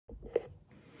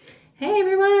Hey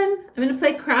everyone, I'm going to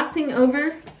play Crossing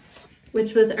Over,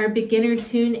 which was our beginner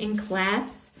tune in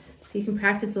class, so you can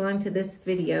practice along to this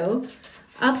video.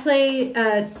 I'll play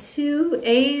 2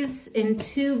 A's and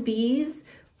 2 B's.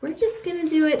 We're just going to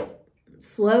do it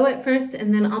slow at first,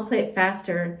 and then I'll play it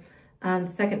faster the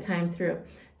second time through.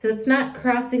 So it's not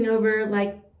crossing over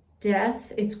like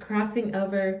death, it's crossing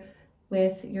over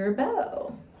with your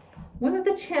bow. One of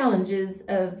the challenges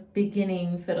of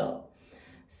beginning fiddle.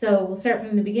 So we'll start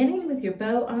from the beginning with your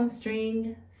bow on the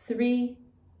string, 3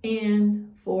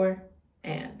 and 4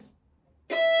 and.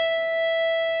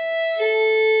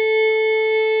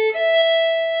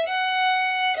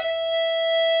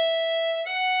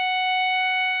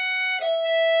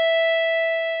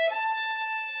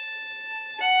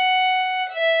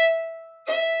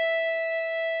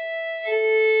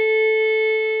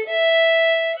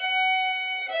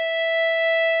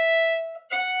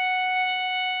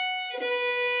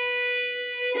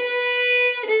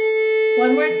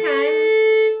 One more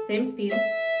time, same speed.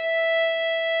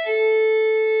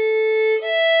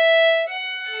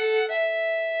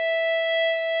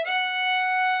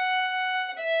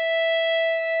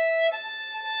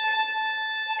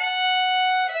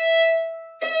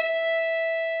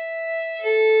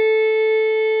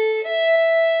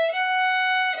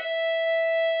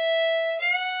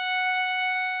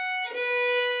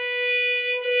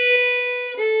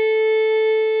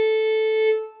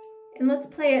 And let's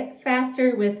play it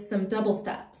faster with some double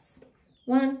stops.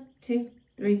 1, 2,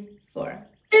 3, 4.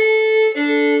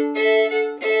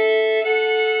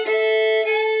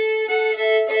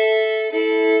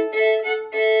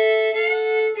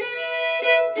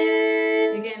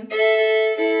 Again.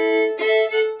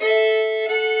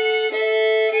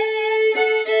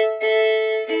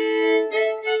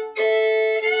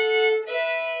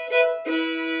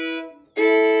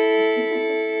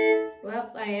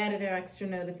 Well, I added an extra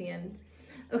note at the end.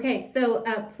 Okay, so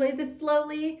play this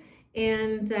slowly,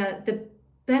 and the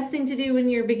best thing to do when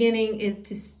you're beginning is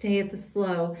to stay at the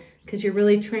slow, because you're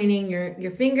really training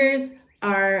your fingers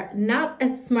are not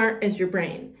as smart as your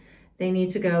brain. They need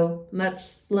to go much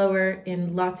slower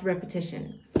and lots of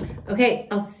repetition. Okay,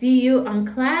 I'll see you in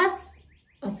class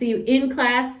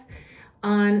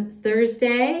on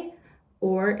Thursday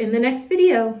or in the next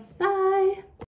video. Bye.